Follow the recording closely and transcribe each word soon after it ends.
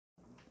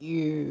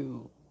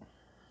You,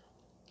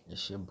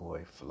 it's your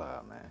boy Fly,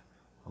 man.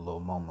 A little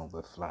moment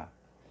with Fly.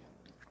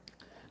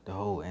 The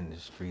whole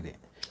industry, the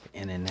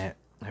internet,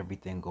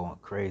 everything going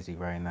crazy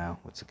right now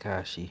with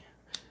Takashi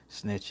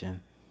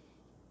snitching,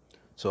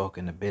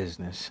 talking to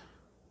business,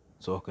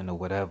 talking to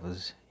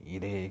whatever's, you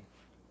dig?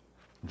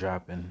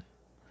 Dropping,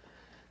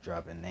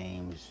 dropping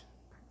names,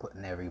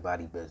 putting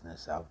everybody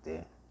business out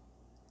there.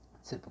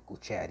 Typical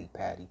chatty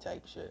patty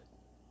type shit.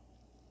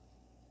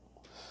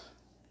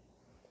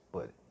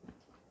 But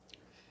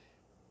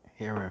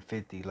hearing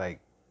 50 like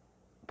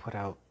put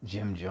out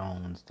Jim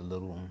Jones, the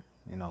little,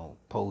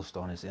 post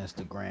on his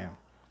Instagram.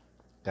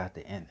 Got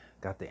the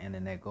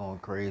internet going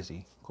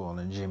crazy,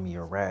 calling Jimmy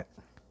a rat.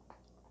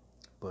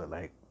 But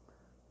like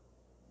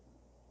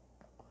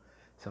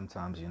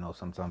sometimes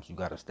you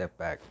gotta step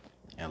back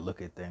and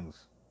look at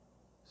things.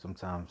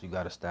 Sometimes you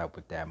gotta stop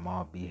with that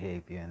mob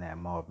behavior and that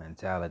mob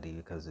mentality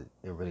because it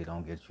really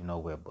don't get you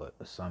nowhere but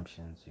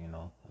assumptions, and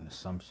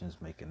assumptions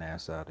make an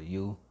ass out of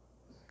you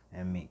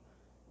and me.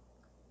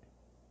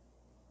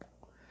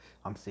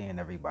 I'm seeing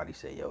everybody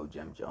say, yo,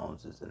 Jim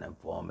Jones is an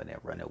informant and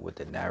running with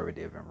the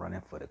narrative and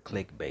running for the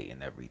clickbait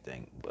and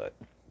everything. But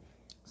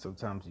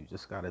sometimes you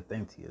just got to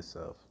think to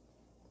yourself,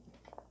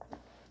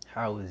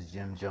 how is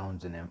Jim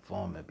Jones an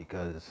informant?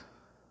 Because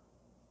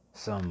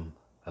some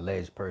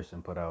alleged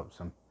person put out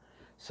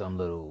some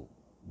little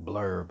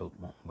blurb,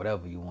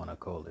 whatever you want to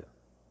call it,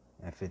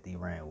 and 50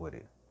 ran with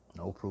it.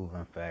 No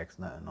proven facts,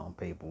 nothing on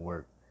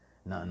paperwork,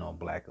 nothing on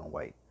black and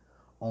white.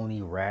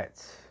 Only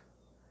rats,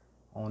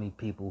 only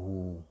people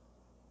who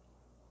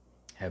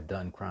have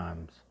done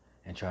crimes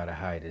and try to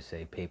hide it,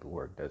 say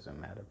paperwork doesn't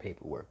matter.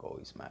 Paperwork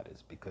always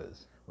matters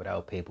because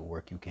without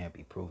paperwork you can't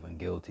be proven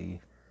guilty,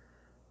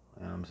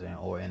 you know what I'm saying,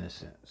 or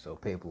innocent. So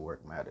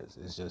paperwork matters.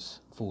 It's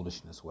just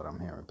foolishness what I'm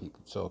hearing people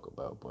talk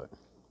about. But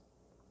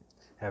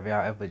have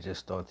y'all ever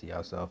just thought to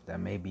yourself that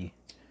maybe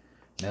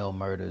Mel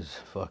Murder's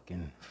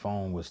fucking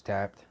phone was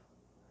tapped?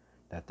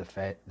 That the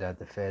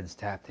feds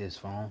tapped his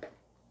phone?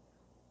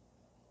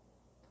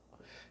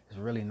 It's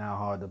really not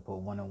hard to put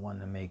one and one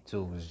to make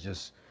two. It's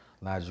just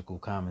logical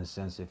common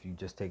sense if you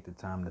just take the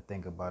time to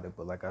think about it.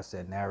 But like I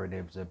said,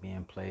 narratives are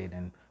being played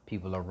and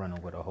people are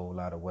running with a whole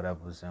lot of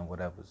whatevers and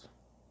whatevers.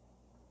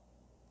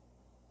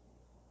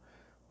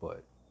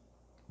 But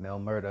Mel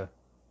Murder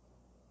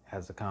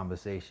has a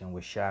conversation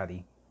with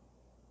Shotty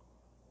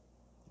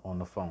on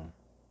the phone.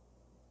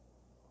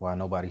 Why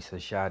nobody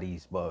says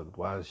Shotty's bugged?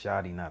 Why is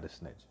Shotty not a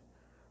snitch?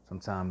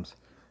 Sometimes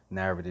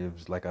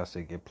narratives, like I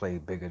said, get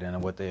played bigger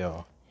than what they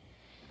are.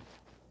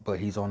 But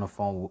he's on the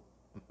phone with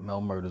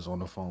Mel Murder's on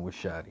the phone with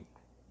Shotty.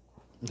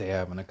 They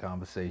having a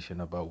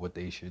conversation about what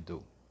they should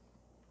do.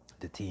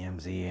 The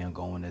TMZ and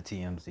going to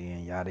TMZ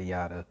and yada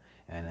yada,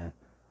 and then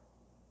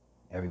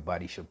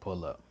everybody should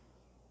pull up.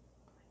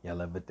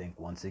 Y'all ever think,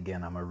 once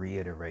again, I'm going to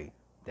reiterate,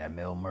 that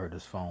Mel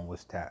Murder's phone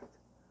was tapped.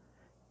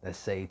 Let's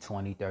say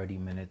 20, 30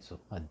 minutes,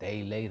 a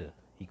day later,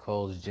 he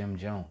calls Jim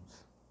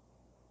Jones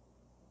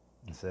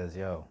and says,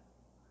 yo,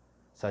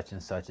 such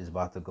and such is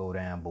about to go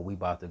down, but we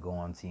about to go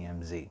on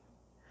TMZ.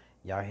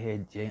 Y'all hear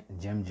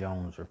Jim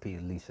Jones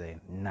repeatedly say,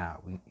 nah,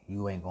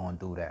 you ain't gonna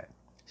do that.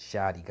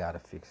 Shotty gotta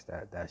fix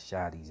that. That's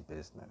Shotty's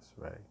business,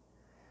 right?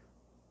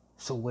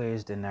 So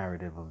where's the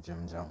narrative of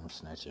Jim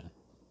Jones snitching?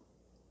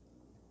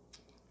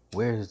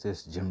 Where is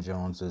this Jim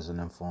Jones as an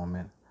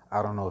informant?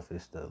 I don't know if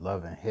it's the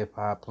Love and Hip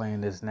Hop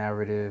playing this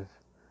narrative.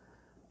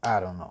 I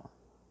don't know.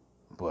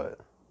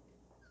 But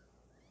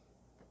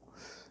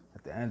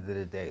at the end of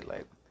the day,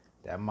 like,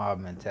 that mob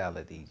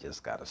mentality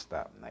just gotta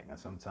stop. Like, and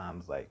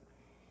sometimes, like,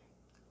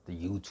 the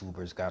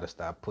YouTubers gotta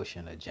stop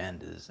pushing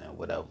agendas and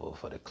whatever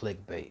for the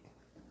clickbait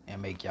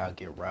and make y'all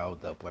get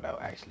riled up without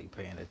actually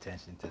paying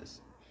attention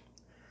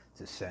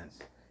to sense.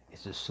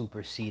 It's a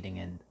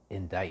superseding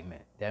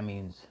indictment. That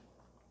means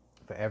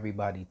for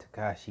everybody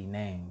Takashi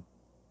named,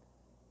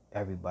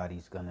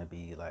 everybody's gonna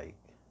be like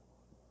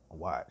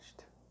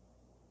watched.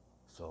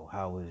 So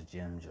how is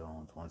Jim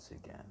Jones once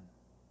again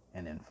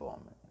an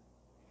informant?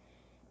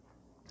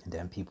 And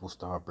then people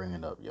start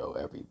bringing up, yo,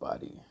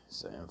 everybody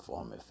is an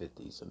informant.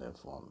 50's an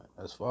informant.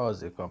 As far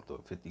as it comes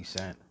to 50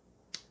 Cent,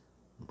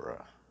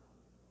 bruh,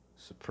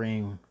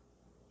 Supreme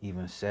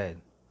even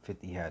said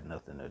 50 had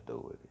nothing to do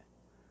with it.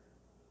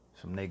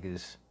 Some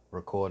niggas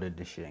recorded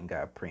the shit and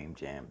got Preem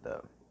jammed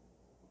up.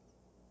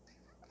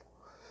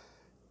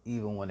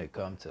 Even when it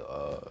comes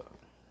to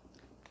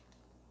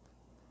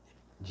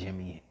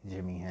Jimmy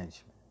Henchman,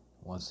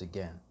 once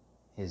again,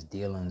 his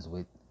dealings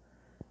with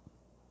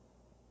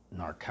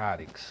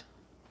narcotics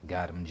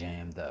got him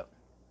jammed up.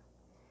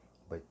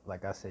 But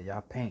like I said,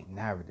 y'all paint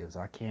narratives.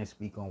 I can't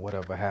speak on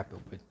whatever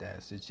happened with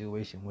that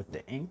situation with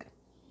the ink.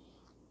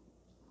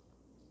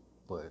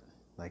 But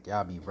like,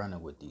 y'all be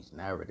running with these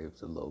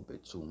narratives a little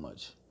bit too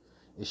much.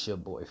 It's your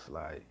boy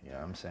Fly, you know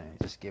what I'm saying?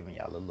 Just giving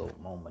y'all a little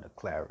moment of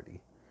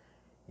clarity.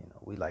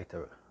 We like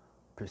to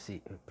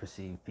perceive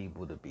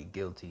people to be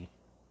guilty,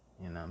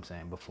 you know what I'm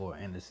saying, before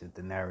innocent.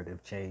 The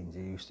narrative changed.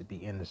 It used to be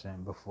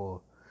innocent before,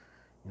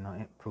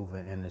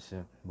 proven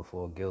innocent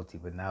before guilty,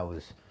 but now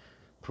it's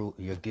prove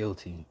you're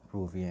guilty,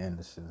 prove your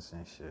innocence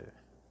and shit.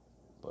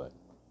 But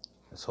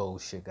this whole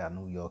shit got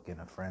New York in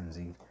a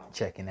frenzy,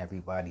 checking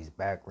everybody's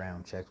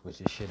background checks,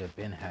 which it should have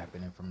been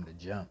happening from the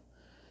jump.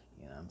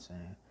 You know what I'm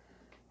saying?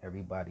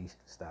 Everybody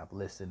stop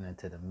listening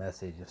to the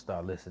message and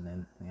start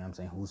listening, you know what I'm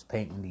saying, who's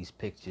painting these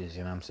pictures,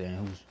 you know what I'm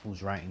saying,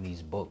 who's writing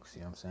these books,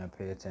 you know what I'm saying,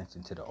 pay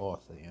attention to the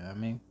author, you know what I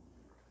mean?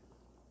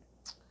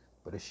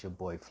 But it's your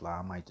boy Fly.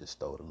 I might just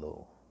throw the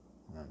little,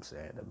 you know what I'm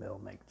saying, the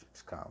Mill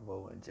Matrix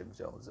convo and Jim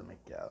Jones and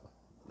McGow.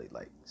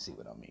 Like, see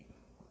what I mean?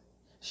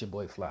 It's your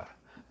boy Fly.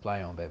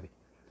 Fly on, baby.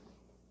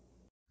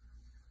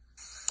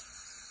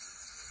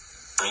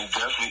 He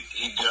definitely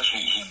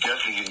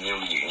getting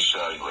humiliated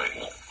inside right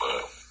now.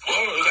 But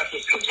you got to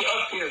put it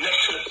up there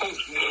next to the post.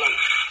 You know, like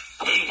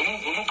when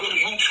you go to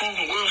YouTube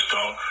and World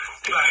Star,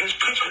 you got his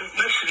picture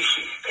next to the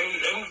shit.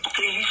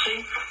 Everything he say,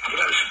 you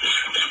got a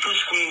split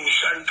screen with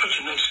shiny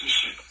picture next to the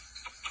shit.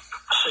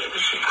 I said,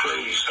 this shit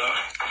crazy, son.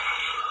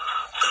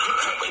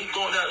 But he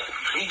doing that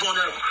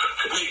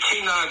to make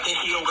K9 think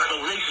he don't got no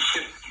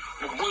relationship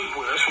with Boy.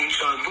 That's what he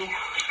trying to do.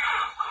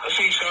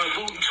 He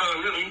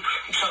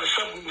trying to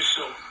separate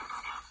himself.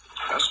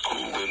 That's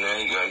cool, but now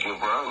he gotta get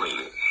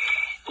violated.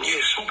 Yeah,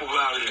 super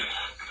violated.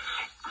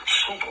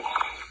 Super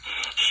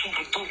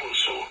duper.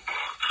 So,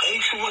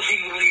 ain't too much he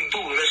can really do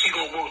unless he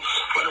gonna go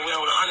run around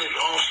with 100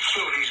 armed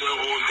securities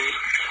all day. You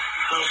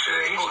know what I'm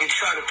saying? He gonna get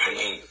shot at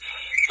Penny.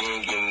 He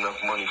ain't getting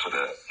enough money for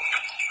that.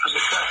 That's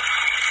a fact.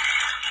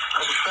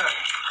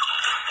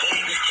 And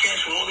he just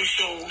canceled all his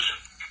shows.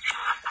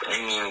 He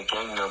ain't a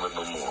gang member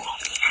no more.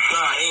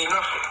 Nah, he ain't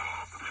nothing.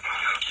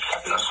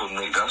 That's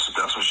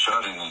what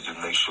Shotty need to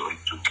make sure he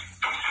do.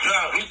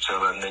 Nah, we tell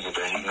that nigga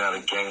that he not a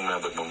gang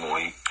member no more.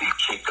 He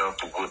kicked out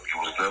the whip. He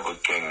was never a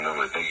gang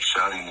member. Nigga,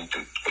 Shotty need to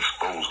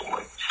expose him.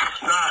 Like,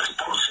 nah, it's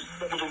pussy.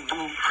 What they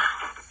do?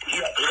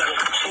 Yeah, they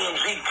got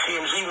TMZ.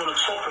 TMZ want to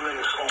talk to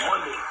niggas on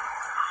Monday.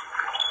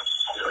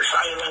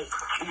 Shotty like,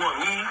 you want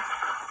me?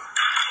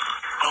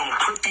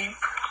 Crippy.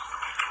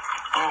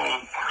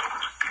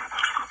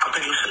 I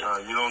think he said,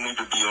 you don't need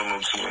to be on no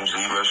TMZ.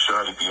 Let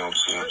Shotty be on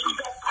TMZ.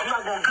 I'm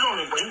not gonna get on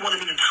it, but he wanted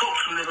me to talk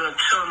to nigga and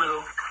tell nigga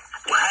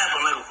what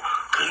happened, nigga.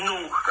 Cause you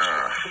know,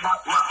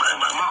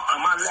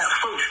 my lap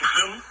first, you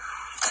feel me?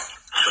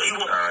 So he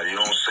want. You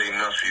don't say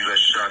nothing. You let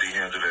Shotty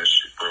handle that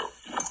shit, bro.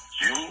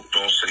 You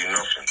don't say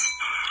nothing.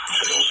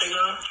 So don't say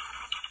nothing?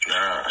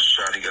 Nah,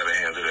 Shotty gotta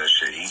handle that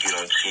shit. He get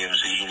on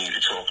TMZ. He need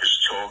to talk his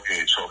talk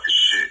and talk his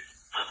shit.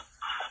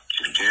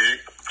 You dig?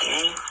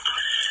 Mm-hmm.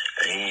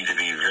 And he need to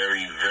be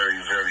very, very,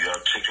 very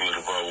articulate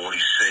about what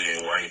he's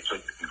saying, why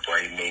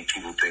he made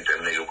people think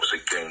that nigga was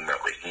a gang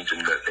member. He needs to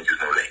let niggas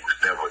know that he was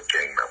never a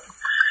gang member.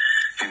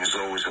 He was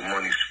always a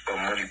money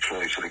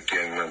ploy for the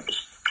gang members.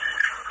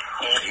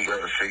 He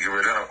got to figure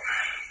it out.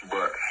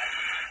 But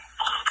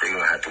they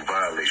gonna have to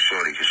violate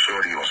Shorty, because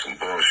Shorty on some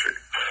bullshit.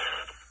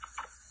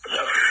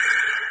 Yep.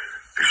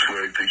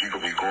 Shorty think he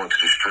gonna be going to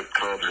the strip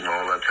clubs and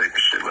all that type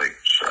of shit. Like,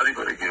 Shorty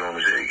better get on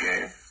his A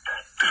game.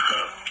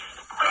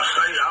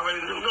 I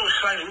already know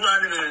Shorty. You know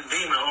that nigga is a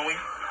demon, homie.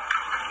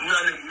 You know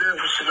that nigga live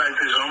for shit like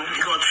this, homie. He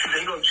gonna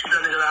treat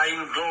that nigga like he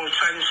was blowing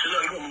Chinese shit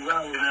up. He gonna be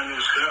around with that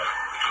nigga shit up.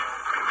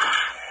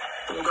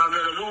 He don't got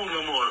nothing to lose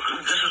no more.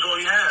 This is all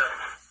he had.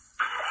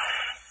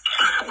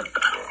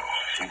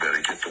 He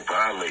better get to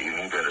violating.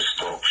 He better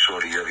stalk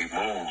Shorty every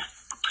move.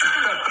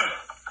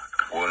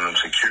 One of them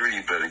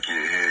security better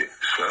get hit.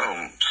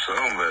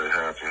 Something better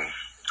happen.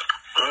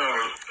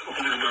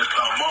 He better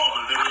start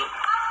mobbing, nigga.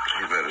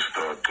 He better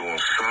start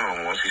doing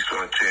something. Once he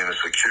start tearing the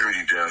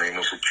security down, ain't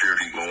no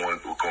security gonna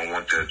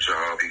want that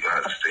job. He gonna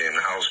have to stay in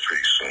the house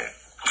pretty soon.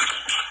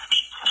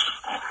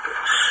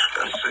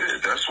 That's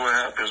it. That's what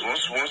happens.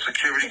 Once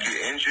security get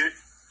injured,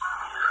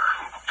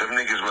 them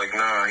niggas like,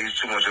 nah, he's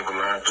too much of a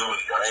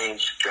liability.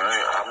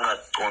 I'm not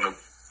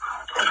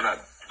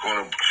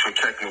gonna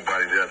protect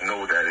nobody that I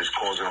know that is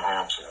causing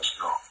harm to us.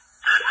 No.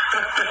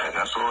 And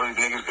that's all these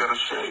niggas gotta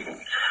say.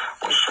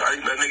 Well, Shotty,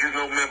 let niggas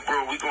know, man,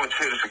 bro, we gonna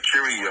tear the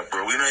security up,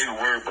 bro. We not even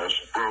worried about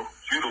you, bro.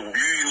 We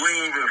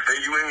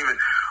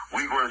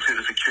gonna tear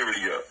the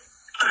security up.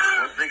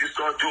 Once niggas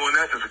start doing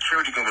that, the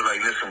security gonna be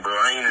like, listen, bro,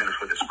 I ain't in it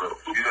for this, bro.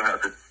 You don't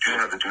have to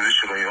do this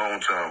shit on your own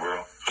time, bro.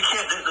 You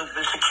can't.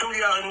 The security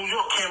out in New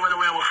York can't run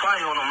around with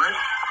fire on them, right?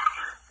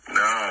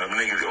 Nah,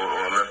 niggas, or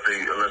unless they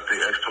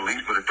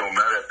ex-police, but it don't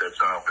matter at that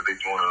time because they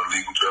doing an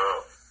illegal job.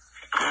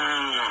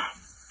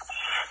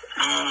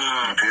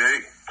 You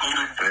dig?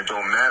 And it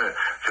don't matter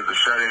because the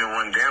shot ain't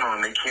run down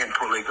on them. They can't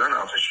pull their gun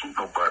out and shoot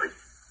nobody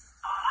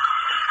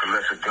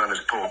unless a gun is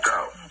pulled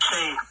out.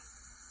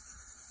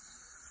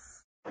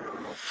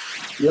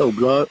 Yo,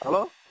 blood.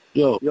 Hello?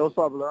 Yo, What's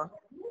up, blood?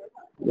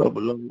 blood,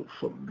 what the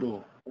fuck you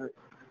doing?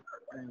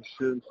 Ain't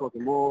shit,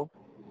 fucking more.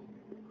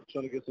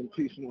 Trying to get some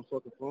peace from my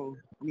fucking phone.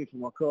 I mean, from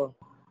my car.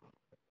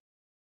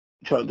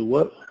 You trying to do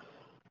what?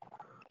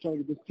 Trying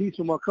to get this peace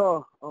from my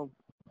car. For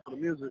the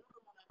music.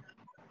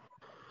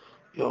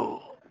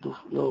 Yo,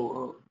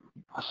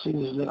 I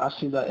seen this nigga. I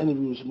seen that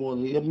interview this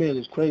morning. That man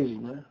is crazy,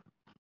 man.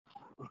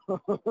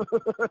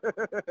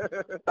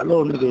 I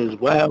know nigga is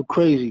wild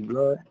crazy,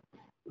 blood.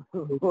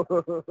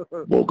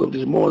 Woke up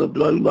this morning,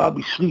 blood. You know, I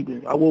be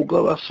sleeping. I woke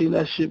up, I seen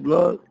that shit,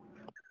 blood.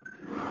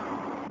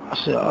 I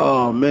said,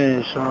 oh,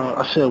 man, son.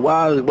 I said,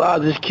 why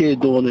is this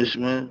kid doing this,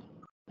 man?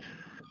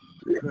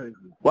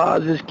 Why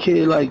is this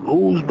kid, like,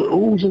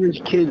 who's in this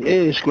kid's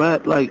ear,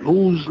 Scrap? Like,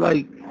 who's,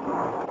 like,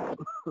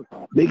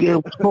 making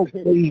him talk,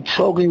 he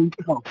talking,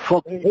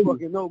 fuck. Ain't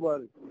fucking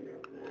nobody.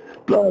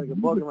 Blood,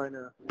 bugging right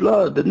now.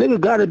 Blood, the nigga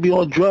gotta be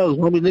on drugs,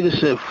 homie. Nigga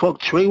said,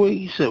 fuck Treyway.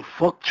 He said,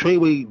 fuck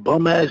Treyway,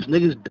 bum-ass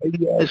niggas,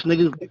 dirty-ass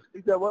niggas.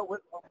 He said,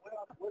 what's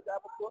the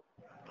Apple Store?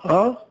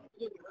 Huh?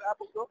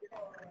 Apple Store?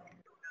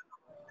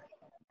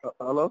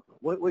 Hello?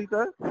 What he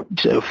said? He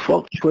said,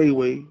 fuck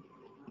Treyway.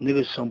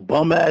 Niggas some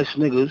bum-ass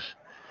niggas.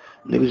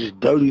 Niggas is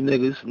dirty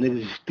niggas.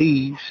 Niggas is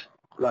thieves.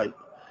 Like,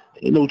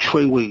 ain't no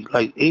Treyway.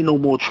 Like, ain't no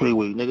more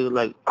Treyway, nigga.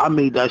 Like, I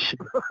made that shit.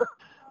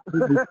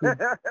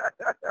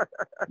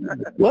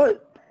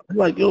 What?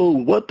 Like, yo,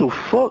 what the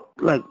fuck?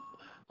 Like,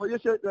 well, your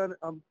shit done.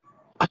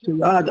 I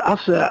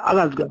said, I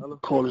gotta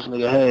call this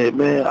nigga head,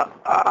 man.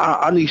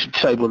 I need some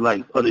type of,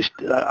 like,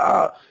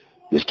 understand.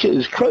 This kid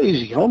is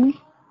crazy, homie.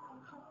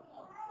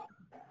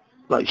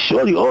 Like,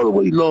 shorty all the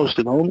way lost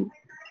it, homie.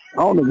 I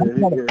don't know what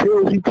kind of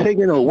pills he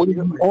taking or what he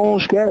on,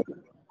 Scrap,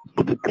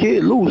 but the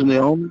kid losing it,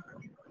 homie.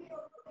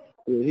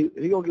 Yeah,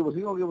 he gonna give us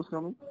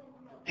something.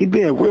 He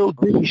being real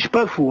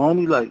disrespectful,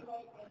 homie. Like,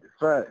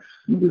 facts.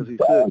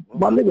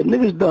 My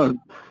niggas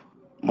done.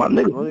 My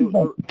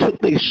niggas took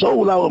their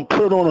soul out and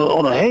put it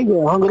on a hanger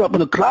and hung it up in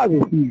the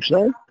closet for you,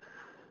 son.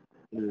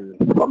 Yeah.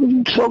 What are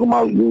you talking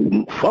about?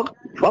 You fuck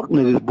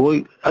niggas,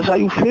 boy. That's how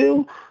you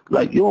feel?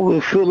 Like, you don't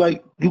really feel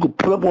like you could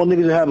pull up on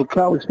niggas and have a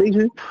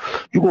conversation?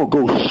 You gonna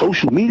go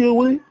social media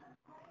with it?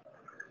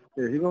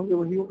 Yeah, he gonna get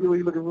what he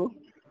looking for.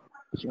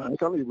 I'm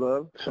telling you,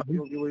 bro. He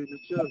gonna get what he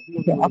just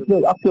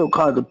I feel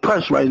kind of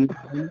depressed right now.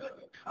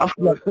 I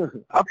feel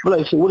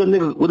like so what a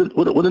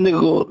nigga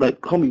go,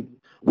 like, homie,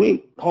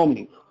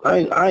 homie,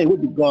 I ain't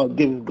with the God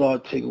giving,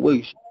 God take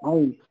away.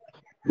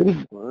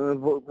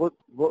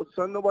 What,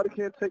 son, nobody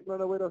can't take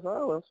none away. That's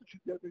all. That's what you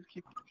got to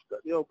keep.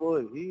 Yo,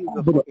 boy, he's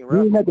a fucking rapper.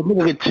 He ain't like the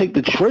nigga can take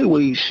the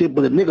Treyway shit,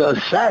 but a nigga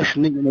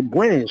assassinate in the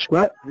brand,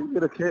 right? He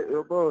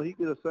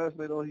could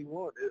assassinate all he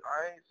want.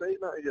 I ain't say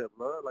nothing yet,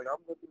 blood. Like, I'm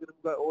gonna give him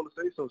got all to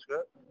say so,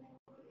 Scott.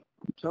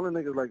 I'm telling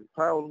niggas, like,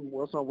 Powell,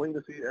 once I'm waiting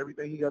to see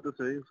everything he got to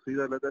say,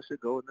 let that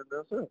shit go, and then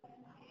that's it.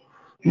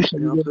 You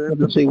know what I'm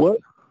saying? Say what?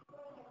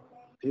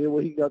 Hear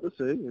what he got to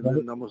say, and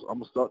then I'm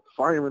gonna start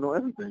firing on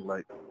everything,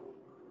 like.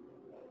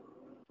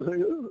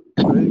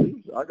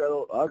 Crazy. I got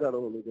all of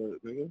that,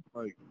 nigga.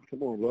 Like,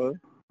 come on, bro.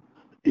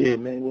 Yeah,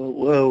 man.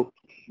 Well,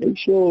 make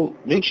sure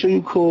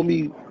you call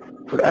me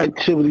for the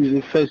activities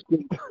and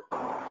festivities.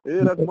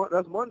 Yeah,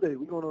 that's Monday.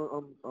 We gonna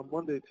on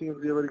Monday.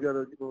 TMZ already got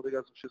they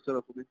got some shit set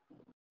up for me.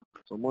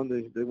 So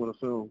Monday they want to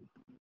film.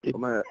 So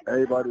man,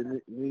 everybody, me,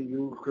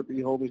 you,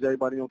 Crippy, homies,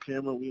 everybody on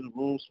camera. We in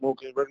the room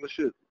smoking regular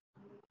shit.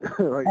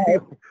 Like,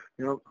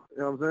 you know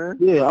what I'm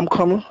saying? Yeah, I'm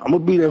coming. I'm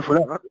gonna be there for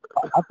that.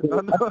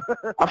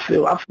 I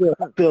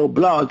feel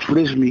obliged for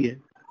this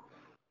meeting.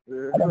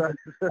 Yeah.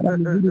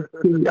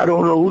 I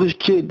don't know who this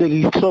kid think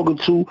he's talking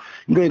to.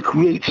 You didn't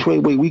create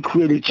Treyway. We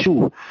created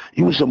you.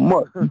 You was a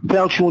mutt. We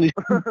found you on this,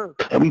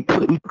 and we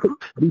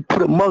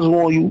put a muzzle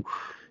on you,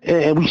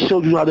 and we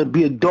showed you how to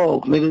be a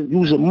dog, nigga. You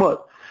was a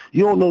mutt.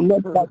 You don't know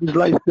nothing about this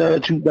lifestyle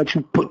that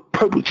you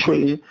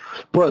perpetrated,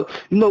 but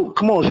you know,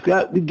 come on,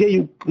 Scott. We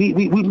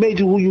made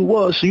you who you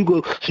was, so you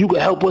could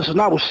help us in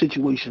our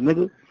situation,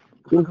 nigga.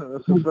 You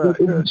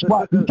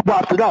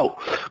swapped it out.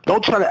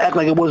 Don't try to act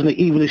like it wasn't an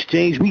even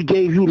exchange. We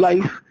gave you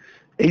life,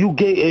 and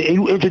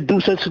you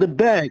introduced us to the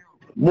bag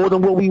more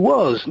than what we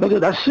was, nigga.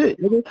 That's it,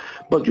 nigga.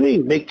 But you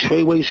ain't make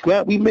Treyway,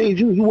 Scrap. We made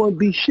you. You wouldn't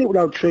be shit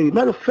without Trey.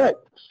 Matter of fact,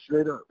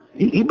 straight up.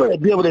 You better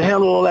be able to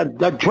handle all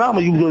that drama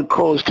you gonna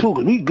cause too,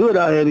 cause we good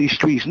out here in these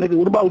streets, nigga.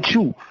 What about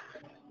you?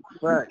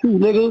 Right. You,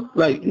 nigga,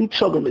 like you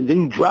talking,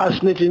 then you dry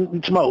snitching.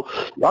 You talking about,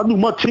 I knew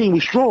my team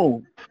was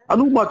strong.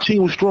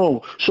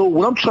 So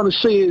what I'm trying to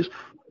say is,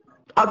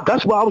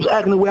 that's why I was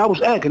acting the way I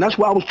was acting. That's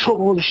why I was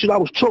talking all the shit I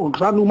was talking,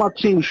 cause I knew my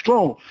team was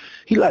strong.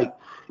 He like,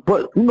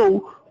 but you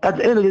know, at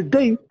the end of the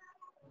day,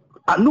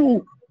 I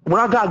knew when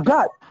I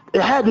got,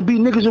 it had to be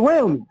niggas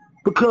around me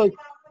because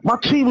my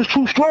team was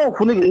too strong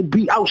for nigga to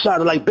be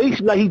outside of, like,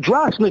 basically like he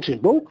dry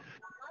snitching, bro.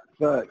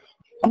 Facts.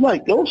 I'm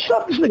like, yo,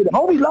 shut this nigga. The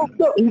homie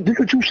locked up. This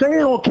what you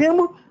saying on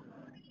camera?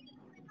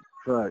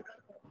 Facts.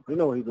 You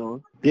know what he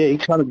doing. Yeah, he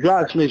trying to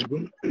dry snitch,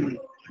 bro.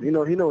 He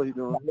know what he doing.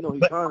 You know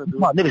he's trying to do.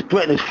 My niggas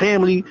threatening his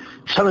family,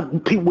 telling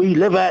people where he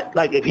live at.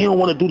 Like, if he don't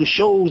want to do the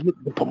shows,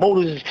 the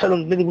promoters is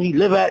telling niggas where he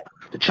live at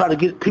to try to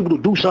get people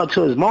to do something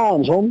to his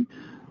moms, homie.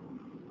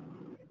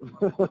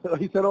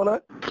 He said all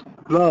that?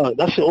 Nah,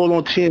 that shit all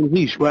on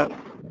TMZ, right?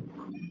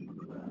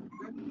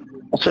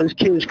 I said, this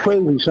kid is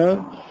crazy,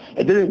 son.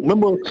 And then,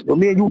 remember, when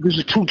me and you, this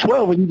is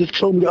 212, and you just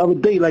told me the other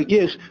day, like,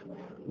 yes,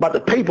 about the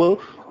paper,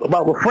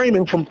 about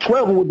reframing from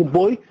 12 with the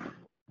boy.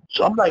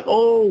 So I'm like,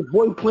 oh,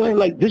 boy playing,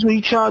 like, this is what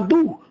he trying to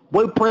do.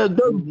 Boy playing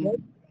dirty,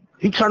 man.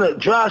 He trying to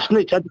dry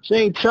snitch at the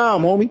same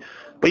time, homie.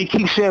 But he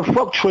keeps saying,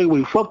 fuck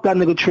Treyway. Fuck that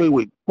nigga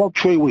Treyway. Fuck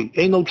Treyway.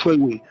 Ain't no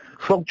Treyway.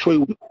 Fuck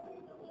Treyway.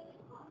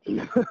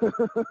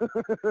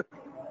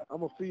 I'm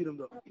gonna feed him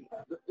though.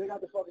 They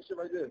got the fucking shit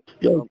right there.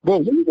 Yo, bro,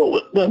 where you go?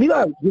 Man,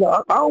 I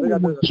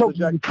don't want to choke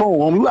on the phone,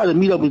 homie. We gotta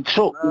meet up and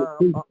choke. I'll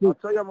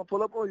tell you, I'm gonna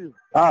pull up on you.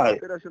 All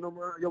right. Say that shit no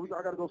more. Yo,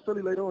 I gotta go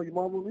Philly later on. You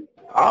mom with me?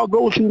 I'll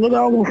go with you, nigga.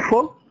 I don't give a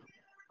fuck.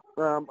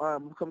 I'm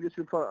gonna come get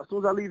you. As soon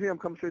as I leave here, I'm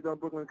coming straight down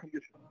Brooklyn and come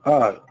get you. All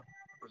right.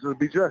 So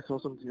be dressed or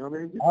something. You know what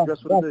I mean? Get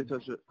dressed for the day,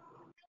 type shit.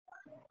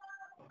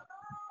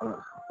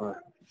 All right.